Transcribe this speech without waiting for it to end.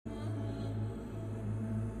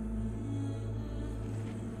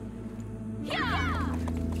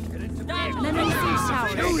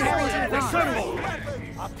Incredible!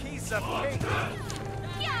 A piece of cake.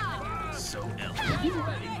 So elegant.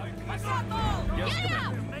 Yes,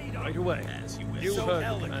 Commander. Right away. As you wish. You heard,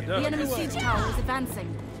 Commander. The enemy siege tower is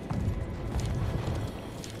advancing.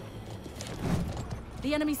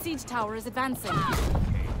 The enemy siege tower is advancing.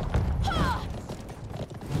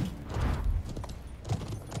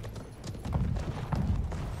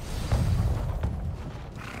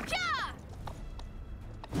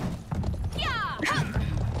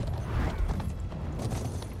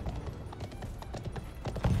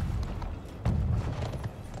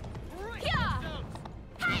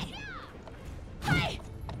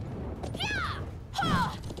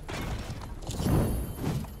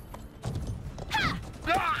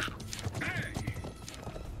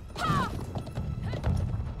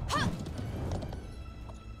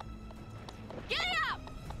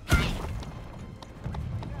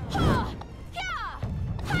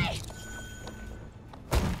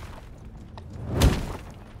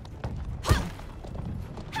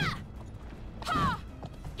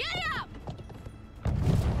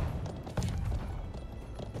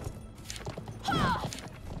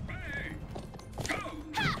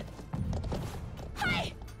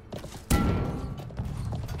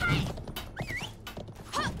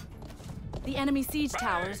 The enemy siege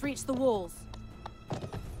towers reach the walls.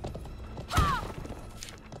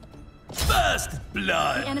 First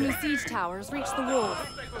blood! The enemy siege towers reach the walls.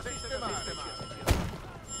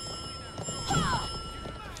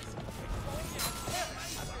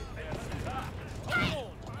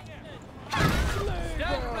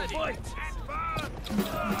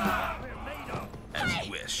 As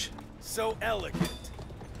you wish. So elegant.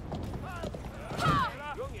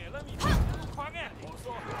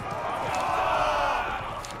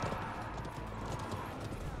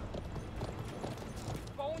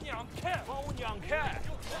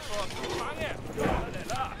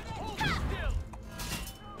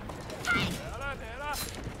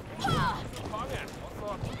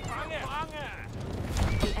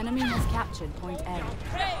 The enemy has captured point A.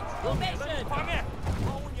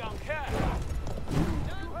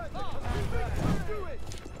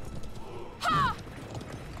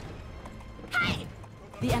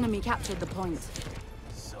 The enemy captured the point.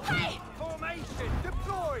 Formation,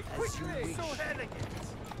 deploy quickly. So elegant.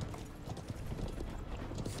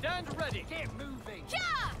 Stand ready. Get moving.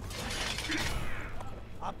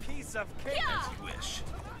 A piece of cake. As you wish.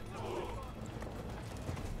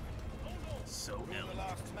 So elegant.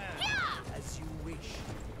 As you wish.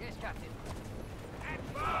 Yes, Captain.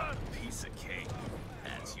 Piece of cake.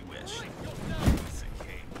 As you wish. Piece of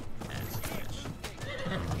cake. As you wish.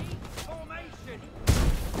 Formation.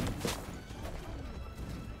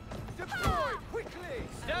 Deploy quickly.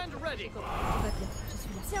 Stand ready.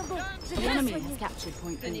 Tiens bon, the enemy has captured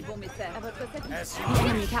point B. Tenez bon, message. À votre service. The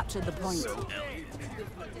enemy captured the point.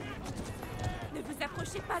 Ne vous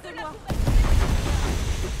approchez pas de moi.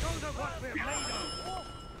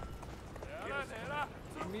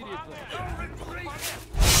 Immediately.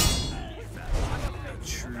 A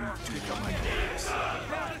true duke of my days.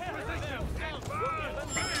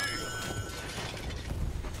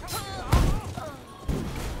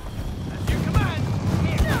 As you command.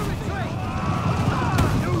 No retreat.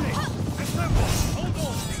 Hold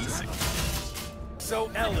on. Piece of So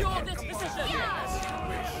elegant. This position.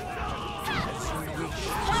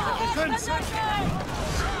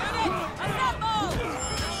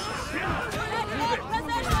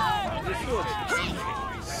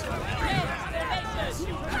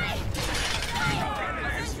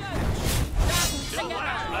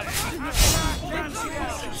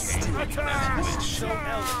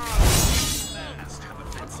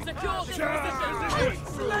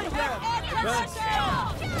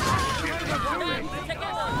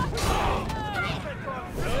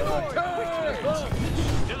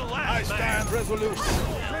 I stand resolute.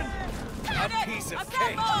 A piece of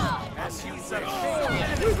cake. As you say. I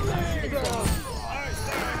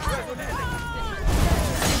stand resolute.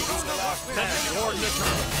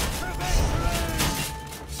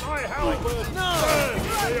 I help. No.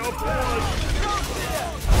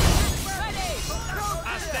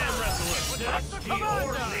 I stand resolute. Come on.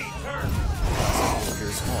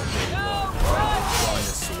 Here's home. Drawing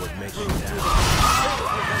a sword, making down.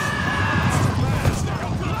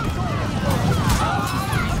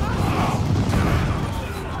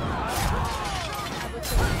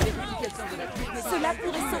 Cela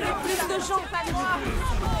pourrait sauver plus de gens.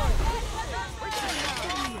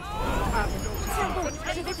 Tiens bon,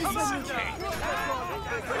 je vais te soigner.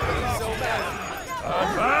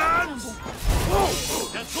 Advance!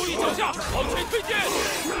 注意脚下，往前推进。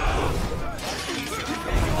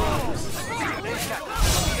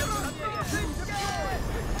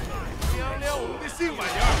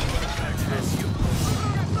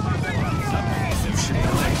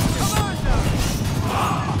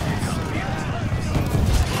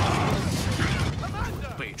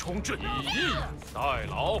代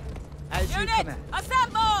劳。 As you Unit, command.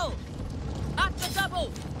 assemble! At the double!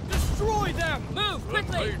 Destroy them! Move 准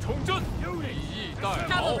备 quickly! 冲阵，以逸待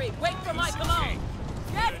劳。 Cavalry, wait for my command!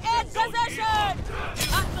 Get in position!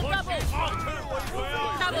 At the double!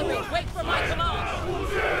 Cavalry, wait for my command!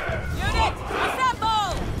 Unit,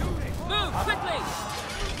 assemble! Move quickly!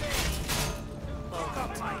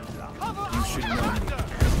 You should know me.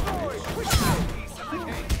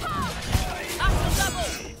 At the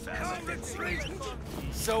double!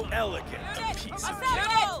 So elegant. Unit,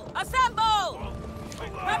 assemble! Assemble!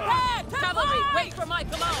 Prepare to Cavalry, wait for my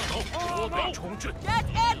command! 准备冲阵， Get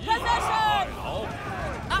in position! 好，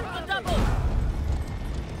 At the double!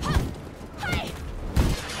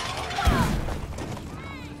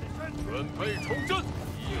 准备冲阵，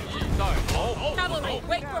以逸待劳。 Cavalry,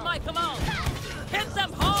 wait for my command! Hit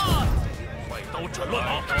them hard! 快刀斩乱麻，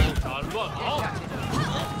刀斩乱麻。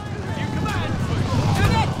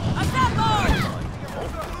 Unit, assemble!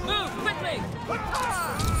 Move quickly!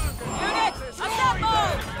 Unit, assemble!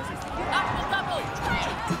 At the double!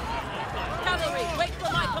 Cavalry, wait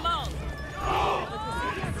for my command!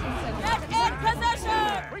 Get in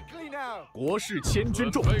position! Quickly now! 国士千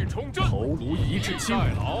军重，准备冲阵，头颅一掷轻。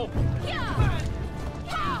代劳。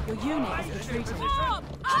 Your unit is retreating. Form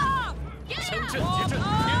up! 枪阵结阵，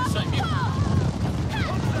天塞命。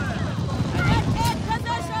 Get in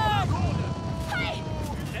position!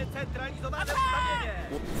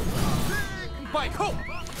 败寇！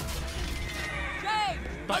 J,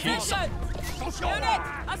 position! Unit,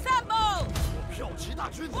 assemble! 骠骑大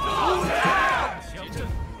军！枪阵，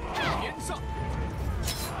天上！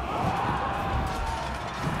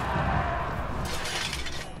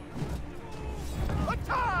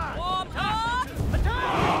 Warm up! J,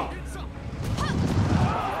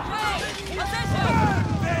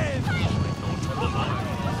 position!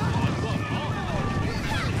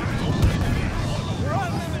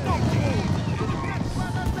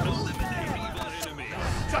 enemy.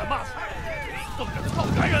 战骂死！送着草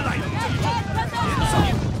原人来！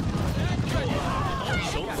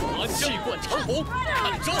 手法气贯长虹，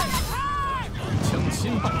看招！枪心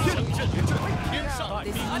半天，枪阵结阵，天上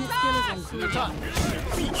This unit skill is improved.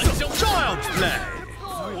 必将 Child's play.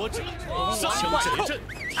 我者枪阵结阵，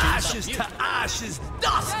 Ashes to ashes,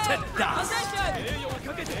 dust to dust.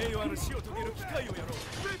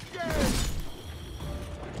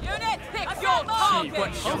 Unit, pick your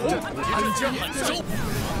target! 长虹，安江满手，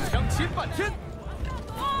枪心半天，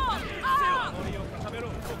 Warm up!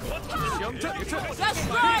 枪阵结阵，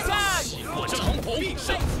 Destroy them! 气贯长虹，必胜！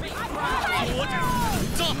我者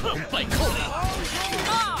扎败寇里，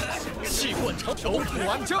 March! 气贯长虹，不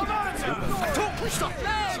安江，冲上，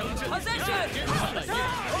 J, position! 天下大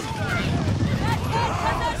Get in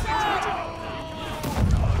position!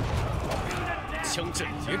 枪阵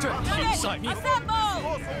结 Unit, 阵，天塞命。 assemble!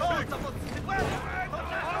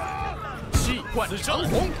 气贯长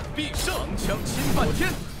虹，必胜！枪心半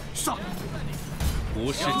天，上，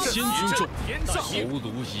国士千军重，天上头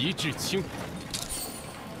颅一掷轻。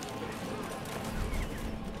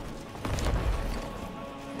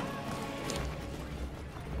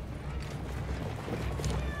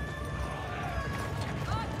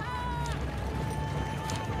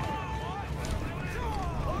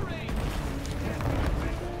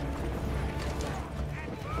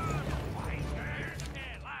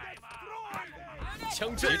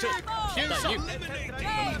枪阵结阵，天上命。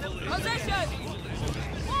 Position!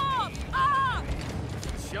 Warm up!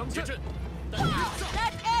 枪结阵，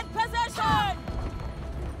 Get in position!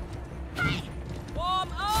 Warm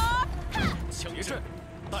up! 枪结阵，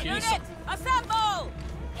天 Unit, 上 assemble!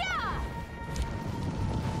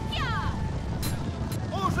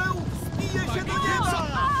 Warm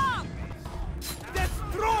up!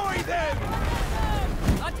 Destroy them!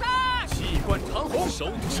 Attack! 气贯长虹，手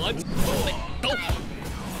传刀，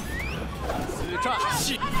此战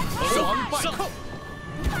气双败寇，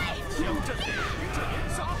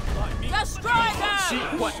 Destroy 气 them!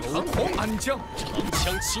 贯长虹，安江，长枪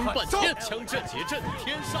轻半天，枪阵结阵，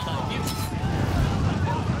天上待命。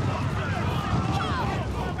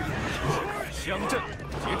枪阵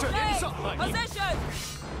结阵， J, position!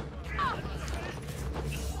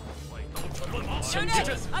 枪 Unit, 结阵，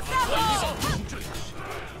 assemble!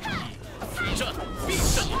 此战必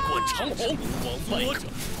胜！气贯长虹，王败者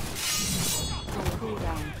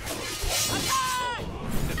Cooldown.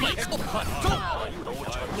 败寇，看招！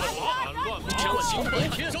枪轻半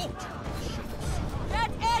天， Get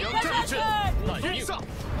in 枪阵结阵， position! 待命。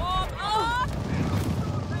 Warm up!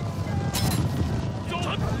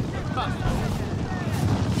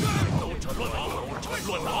 乱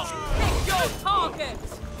麻， Pick your target!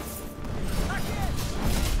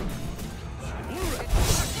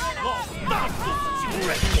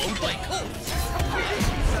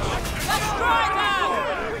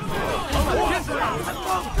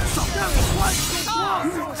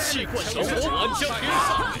 气贯神火，安将天上。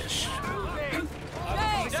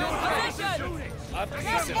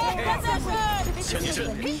 强阵，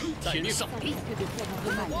天上。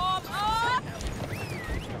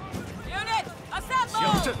强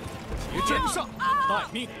阵，天上，待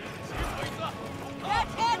命。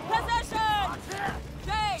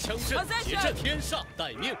强阵，铁阵，天上，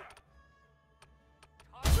待命。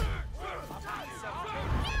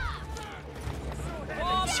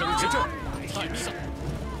强阵，天上。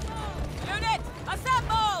 Unit,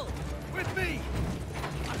 assemble! With me!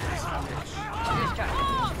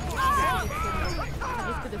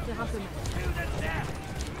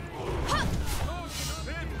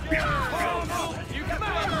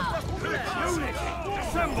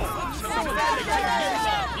 Assemble!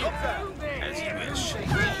 As you wish.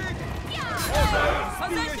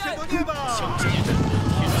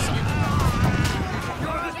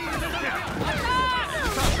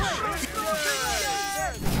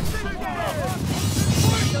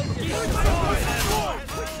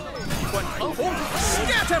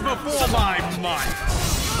 Scatter before my might!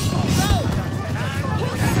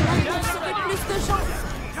 Plus de chance.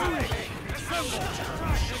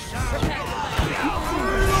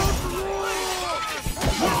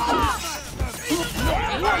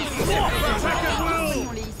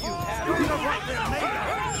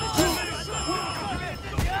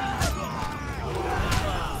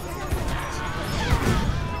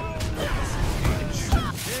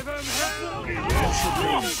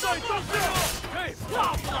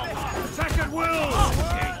 Attack at will!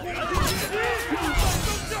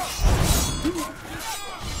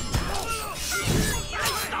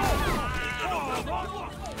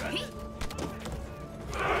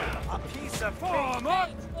 A piece of form,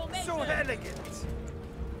 so elegant.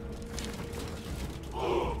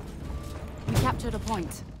 We captured a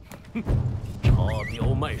point. A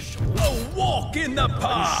walk in the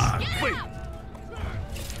park!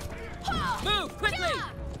 Move quickly!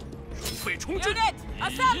 Unit,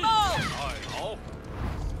 assemble!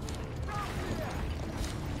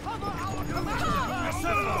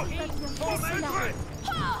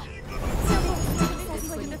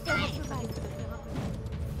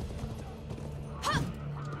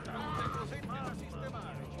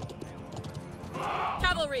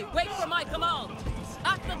 Cavalry, wait for my command!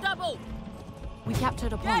 At the double! We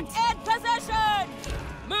captured a point. Get in position!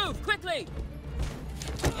 Move quickly!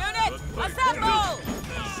 Unit, assemble!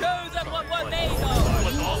 Show them what we're made of!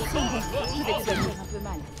 Je vais te donner un peu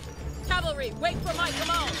mal. Cavalry, wait for my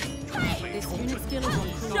command! This unit skill is on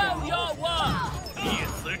full. Show your work! At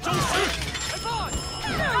the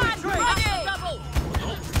double!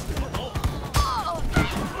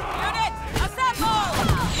 Unit, assemble!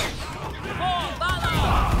 For valor!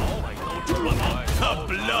 The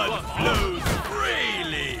blood flows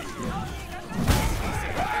freely!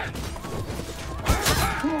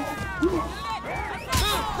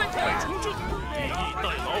 Move quickly!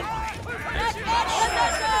 Get in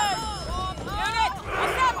position! Unit,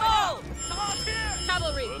 assemble!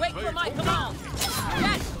 Cavalry, wait for my command!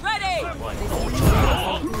 Get ready!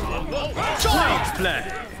 Child's play!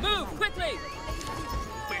 Move quickly!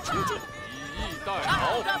 At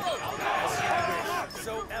the double!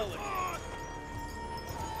 So elegant.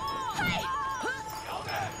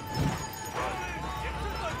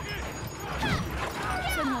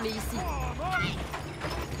 Soignons-les ici.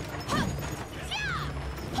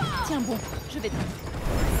 Tiens bon, je vais te...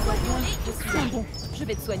 Tiens bon, je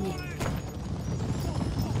vais te soigner.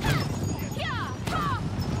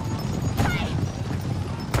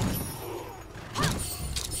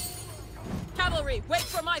 Cavalry, wait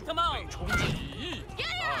for my command!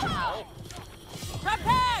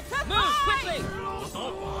 Prepare to move quickly!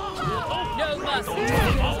 No mercy!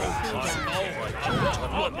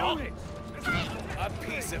 A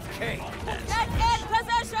piece of cake. Get in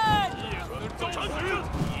position!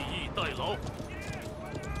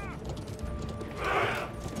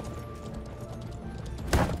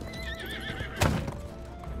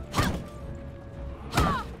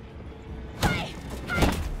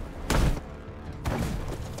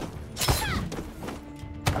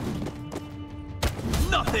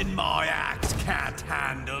 Nothing my axe can't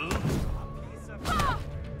handle.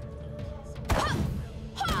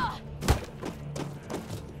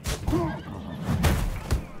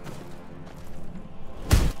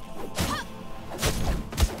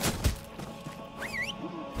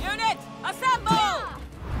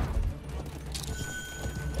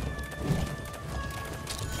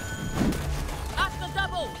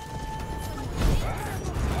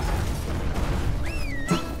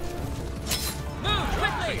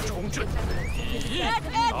 Get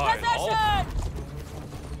in position!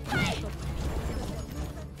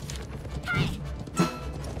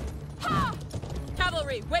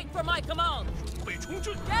 Cavalry, wait for my command! 准备冲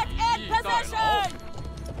阵， Get in position!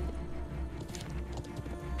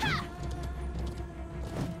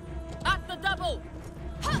 At the double!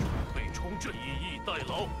 被冲阵，以逸待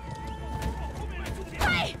劳。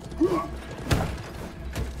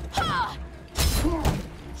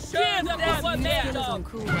 Give them what we're made Skills on of!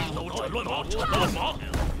 cooldown. 都斩乱麻，斩乱麻。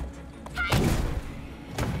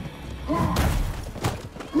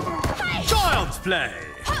 Child's play!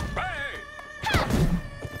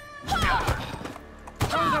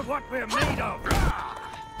 Show them what we're made of!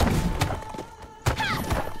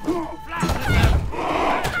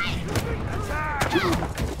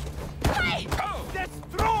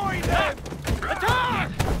 Destroy them! Attack!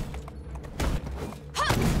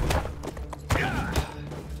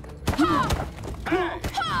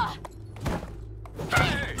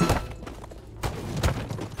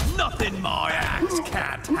 Nothing my axe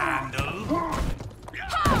can't handle!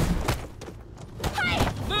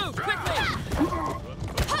 Move quickly!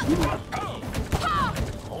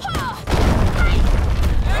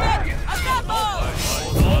 Unit, assemble!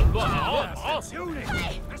 乱乱麻麻。 Unit,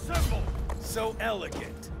 assemble! So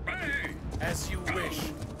elegant. As you wish.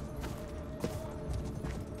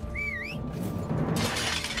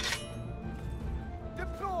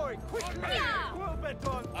 Deploy quickly! Well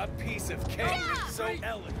done! A piece of cake. So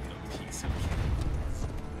elegant. Piece of cake.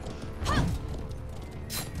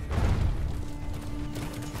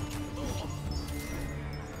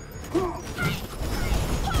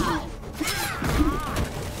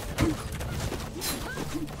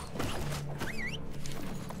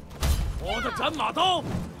 我的斩马刀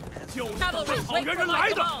就是等着 Cavalry, 草 wait 原 for 人 my 来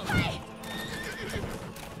的。 command!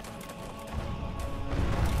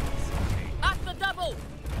 At the double!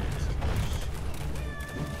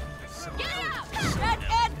 Get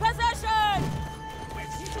in position!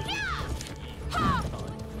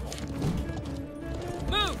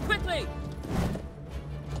 Move quickly!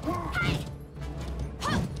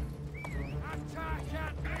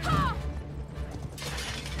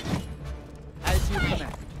 As you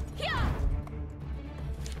command.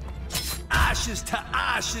 Ashes to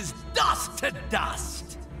ashes, dust to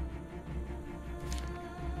dust!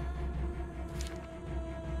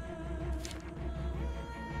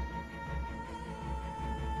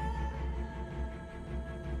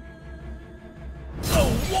 A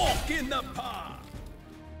walk in the park!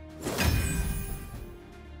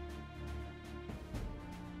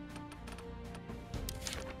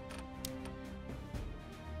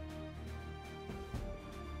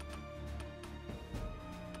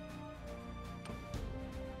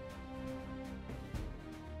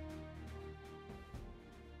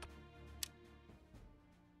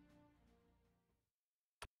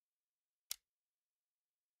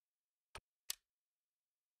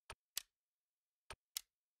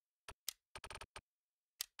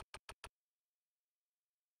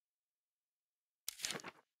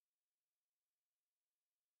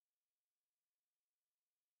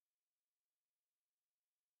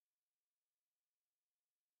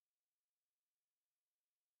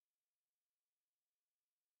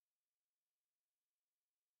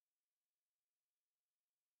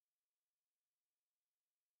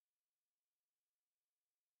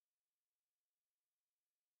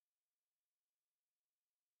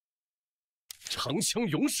 “长枪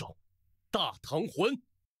勇手，大唐魂。”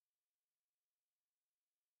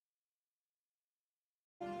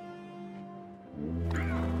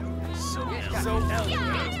 So elegant.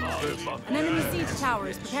 An enemy siege tower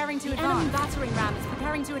is preparing to advance. Enemy battering ram is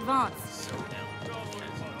preparing to advance.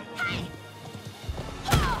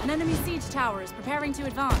 An enemy siege tower is preparing to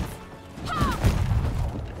advance.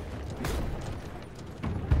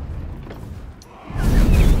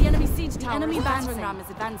 The enemy siege tower. The enemy battering ram is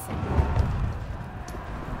advancing.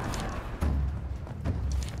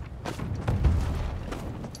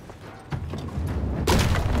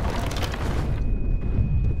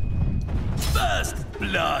 First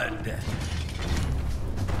blood!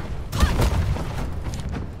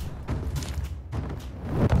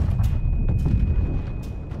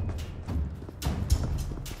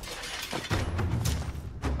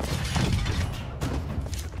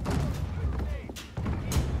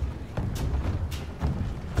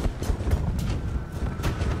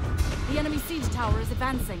 The enemy siege tower is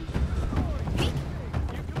advancing.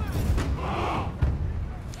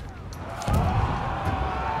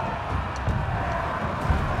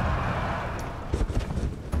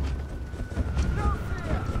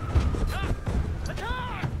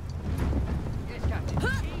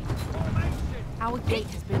 Our gate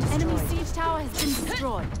has been destroyed. Enemy siege tower has been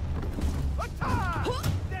destroyed. Attack!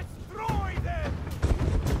 Destroy them!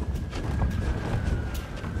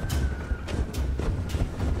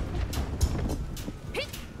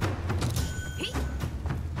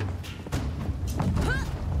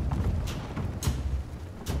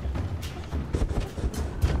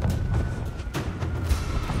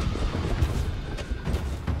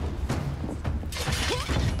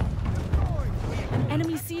 An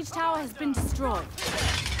enemy siege tower has been destroyed.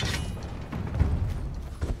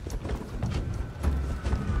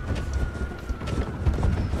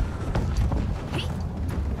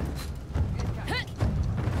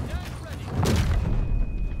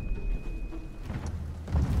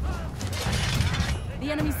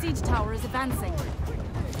 The enemy siege tower is advancing.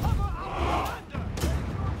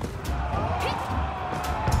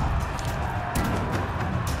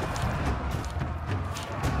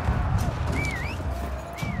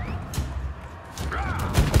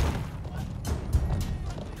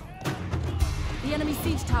 The enemy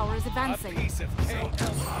siege tower is advancing. Piece of cake.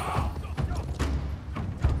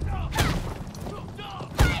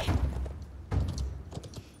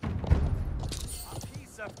 A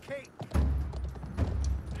piece of cake!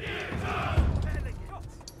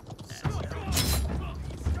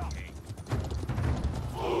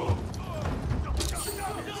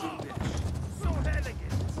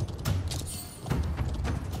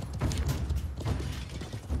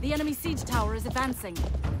 The enemy siege tower is advancing.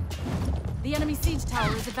 The enemy siege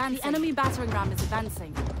tower is advancing. The enemy battering ram is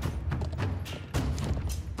advancing.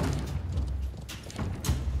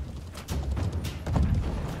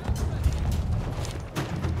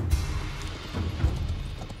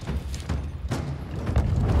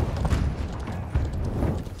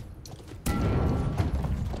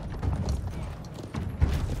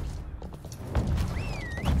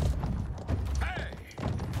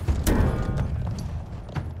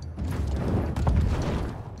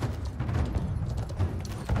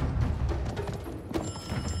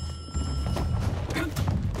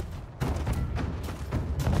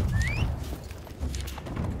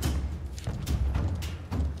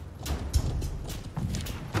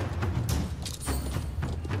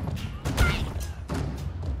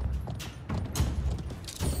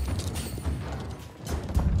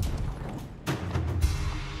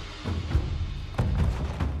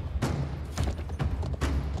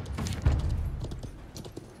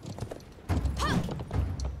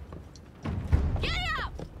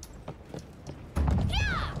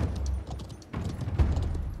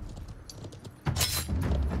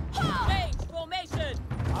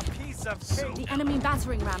 The enemy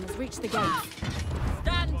battering ram has reached the gate.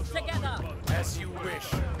 Stand together! As you wish.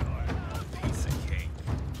 Piece of cake.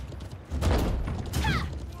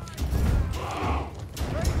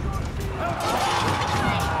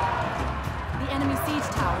 The enemy siege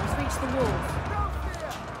tower has reached the walls.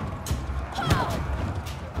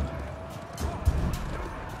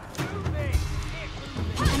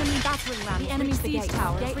 The enemy battering ram, the enemy siege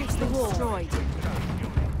tower has reached the wall. Destroyed.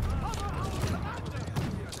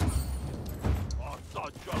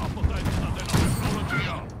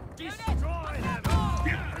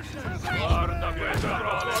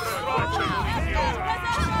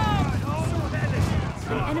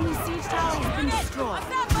 Enemy siege tower has been destroyed.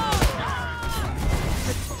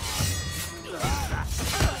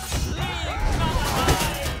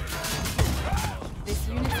 This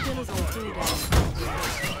unit still is all through there.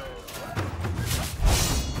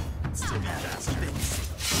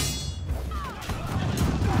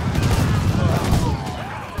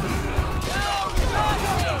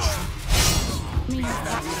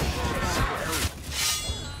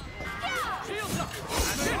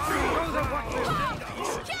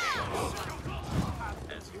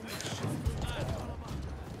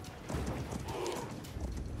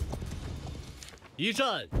一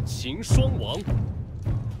战擒双王。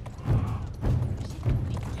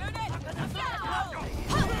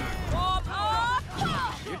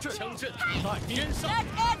枪阵在边上。 Get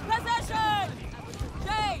in position!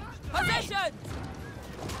 Change positions!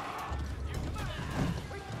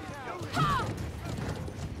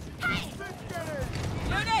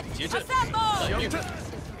 Unit, assemble! 两阵，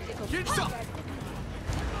天上。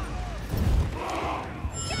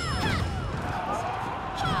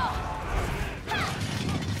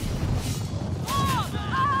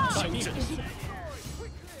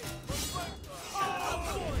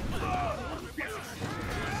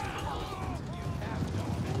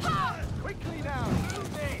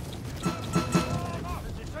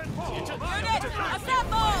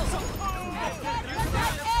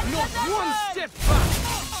 One step back!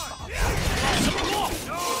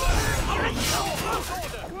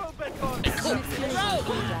 spec on. Unit skills on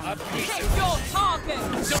cooldown. Hit your target!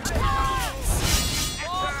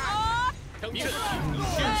 Warm up!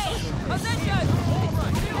 Position!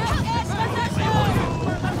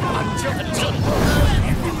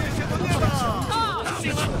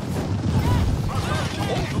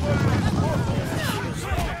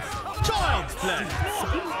 Child's play!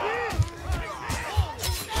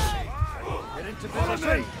 Get into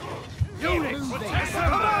position. Units, protect the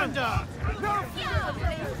commander.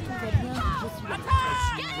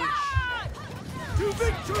 To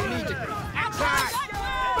victory! Attack!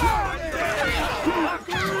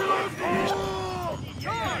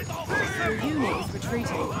 Your unit is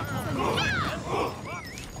retreating.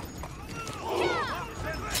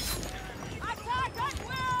 Attack at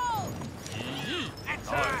will!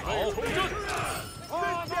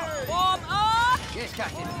 Warm up! Yes,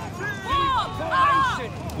 Captain. Warm up!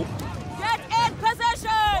 Get in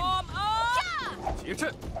position! Warm up! 结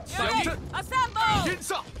阵，相 Unit, 阵， assemble! 天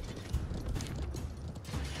上。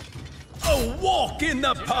 A walk in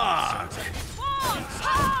the park! Warm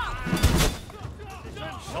up!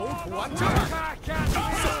 守土完成。 Attack at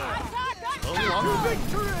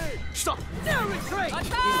Victory! 上，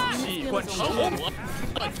 Attack! 一贯长虹。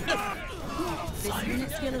 This unit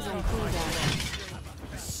skill is on cooldown.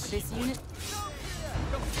 This unit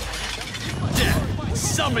Death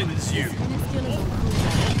summons you! skill is on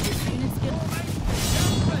cooldown. This unit skill.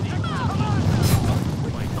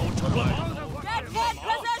 Get in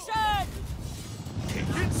position! 天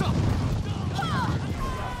上。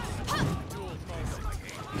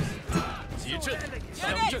结阵，相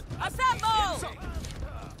阵 Unit,，assemble!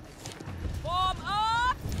 Warm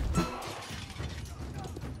up!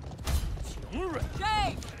 强忍，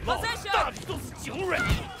 Change 老大 position! 你都是强忍。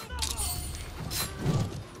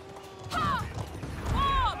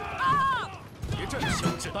 Warm up! 结阵，相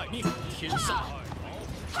阵待命，天上。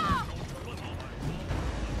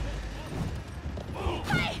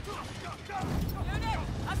 Unit,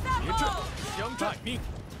 结阵 assemble! 相待命，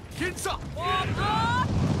天上。 Warm up!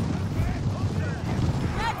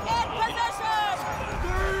 Get in position!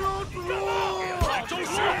 太周时，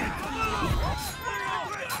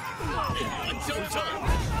相阵，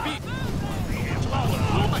必。大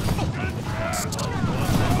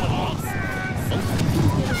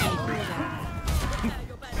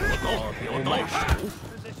表到手，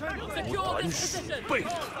 Secure this position! 背体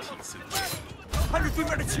色。看着对面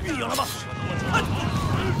的骑兵营了吗？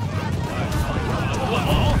我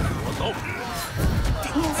走。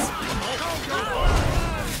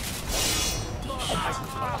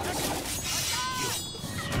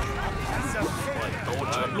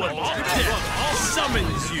 乱马 Death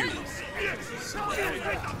summons you!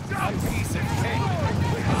 A piece of cake.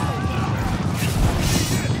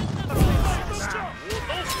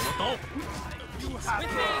 我走。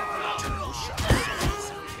 With me!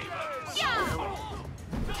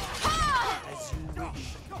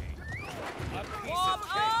 Warm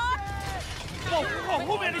up! 往后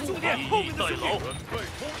面的重点，后面的重点。准备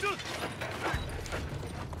冲阵。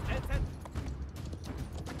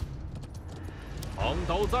长刀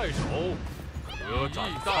在手，可斩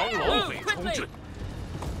苍老匪冲阵。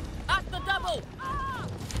 At the double!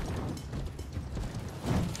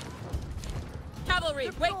 Cavalry,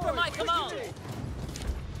 wait for my command!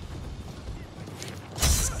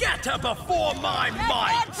 Scatter before my Get in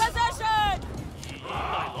might! position!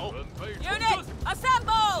 准备冲 Unit, 阵。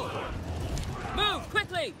 assemble! Move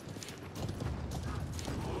quickly!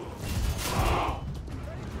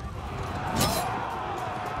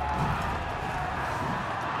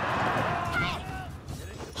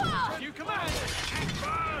 You command.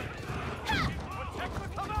 Protect the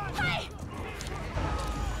command.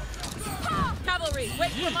 Cavalry,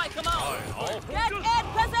 wait for my 太 command! 好， Get in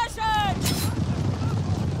position!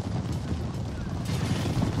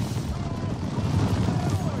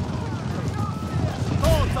 To,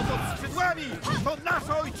 co pod skrzydłami, to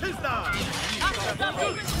nasza ojczyzna. At the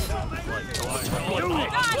double!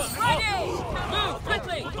 Guns ready! Move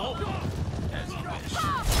quickly! At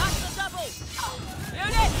the double!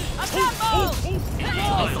 Unit, assemble!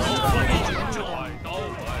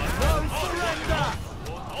 No surrender.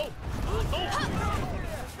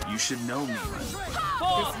 You should know me.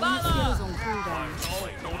 For Unit skill valor! is on cooldown.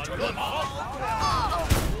 乱马。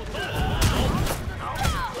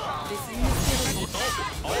 This unit skill is on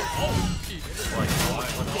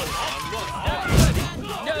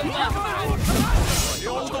No left! 流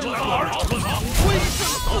动的二号乱马，威震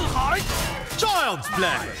四海。 Child's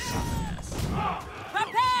play!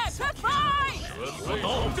 Prepare to fight! 我走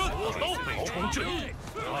阵，老匪冲阵。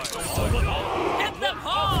乱马， Hit them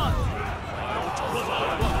hard!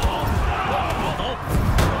 我走。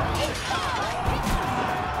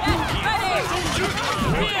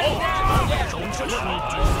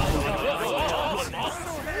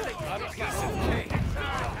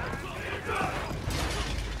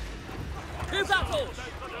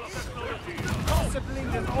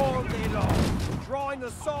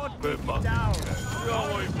sword bring you down.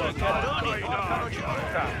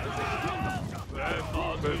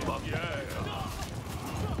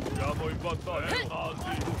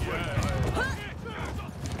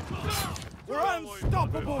 We're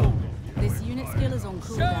unstoppable! This unit skill is on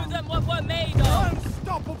Show cooldown. them what we're made of!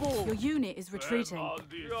 Unstoppable! Your unit is retreating.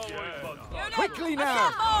 Unit, Quickly now!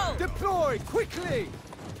 assemble! Deploy, quickly!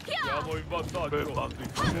 Siamo in vantaggio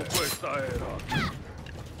su questa era.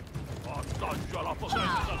 Assaggia la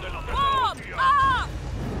potenza della Warm melodia. up!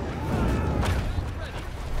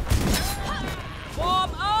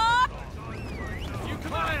 Warm up! You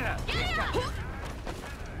fire!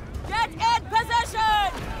 Get in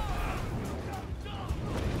position!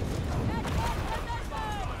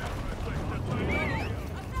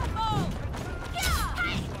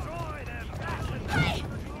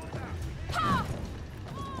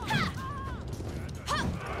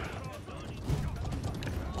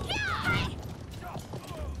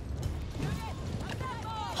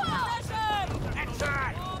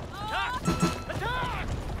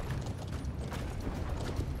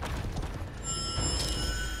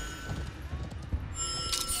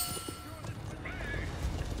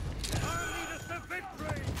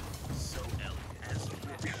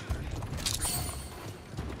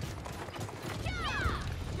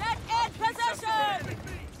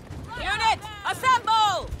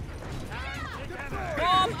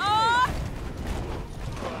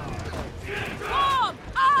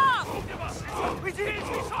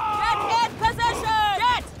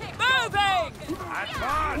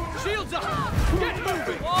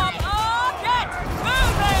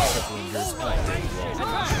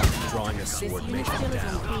 This unit skill is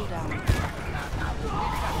on cooldown.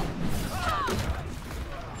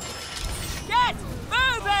 Get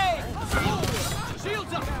moving!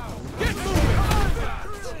 Shields up! Get moving!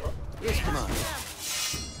 Yes, Commander.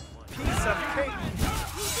 Piece of cake!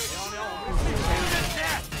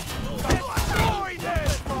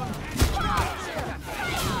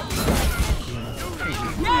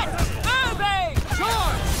 Get moving!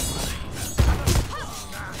 Charge!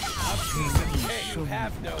 You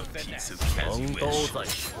have no finesse.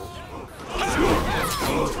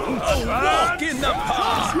 Walk in the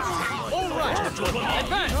park! All right!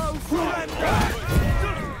 Advance!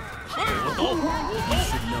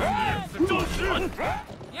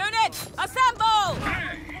 Unit, assemble!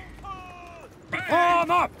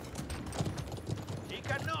 Arm up!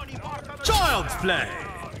 Child's play!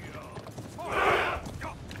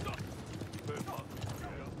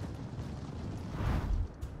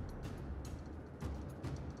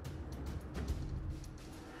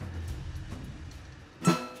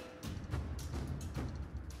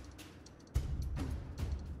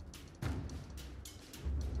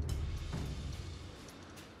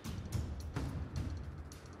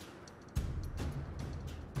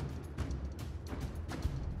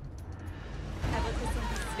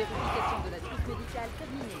 Vérification de la troupe médicale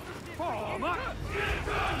terminée. Arm up!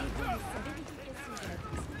 Vérification de la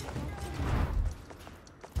troupe.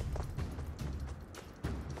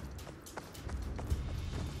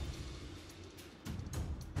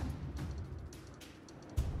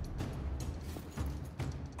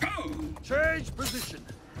 Change position.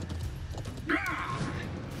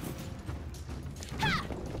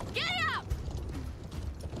 Get up!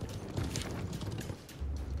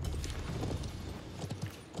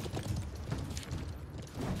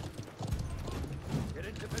 Get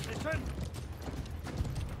into position.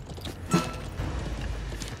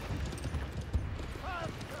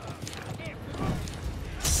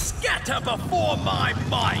 Scatter before my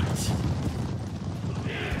might!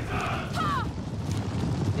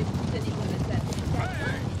 Vérification des combattants médicales.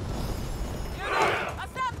 Unit,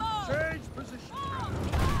 assemble! Change position.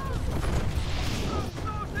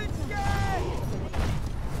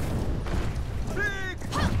 Big!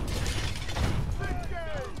 Big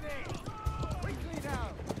game! Quickly now!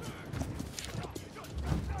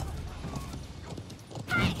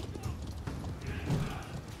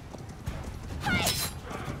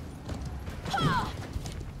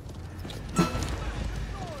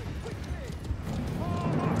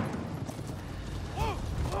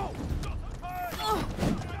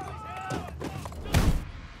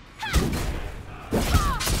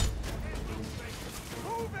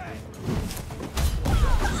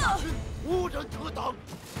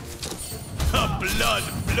 The blood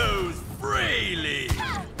flows freely!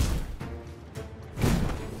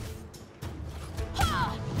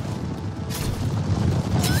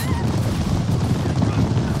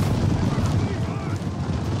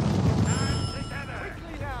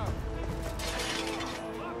 Quickly now!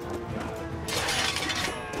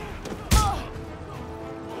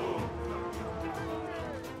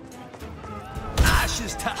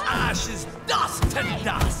 ashes to ashes, dust to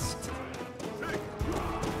dust.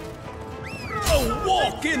 A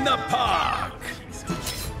walk in the park.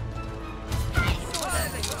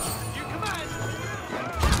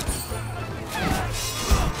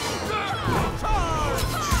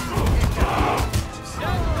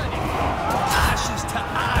 Ashes to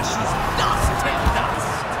ashes, dust to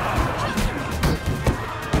dust.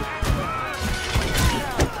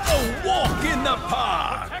 A walk in the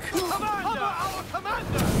park. Commander, our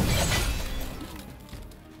commander!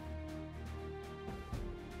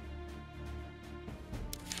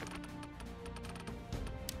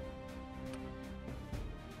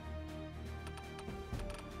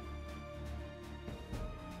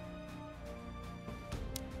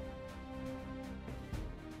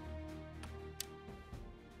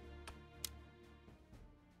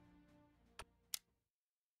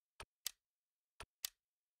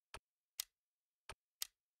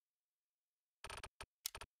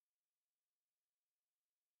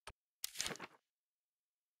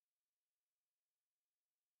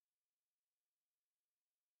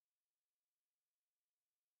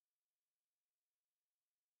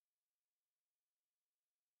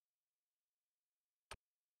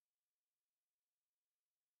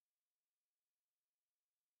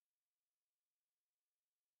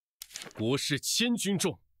国士千军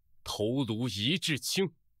重，头颅一掷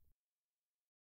轻。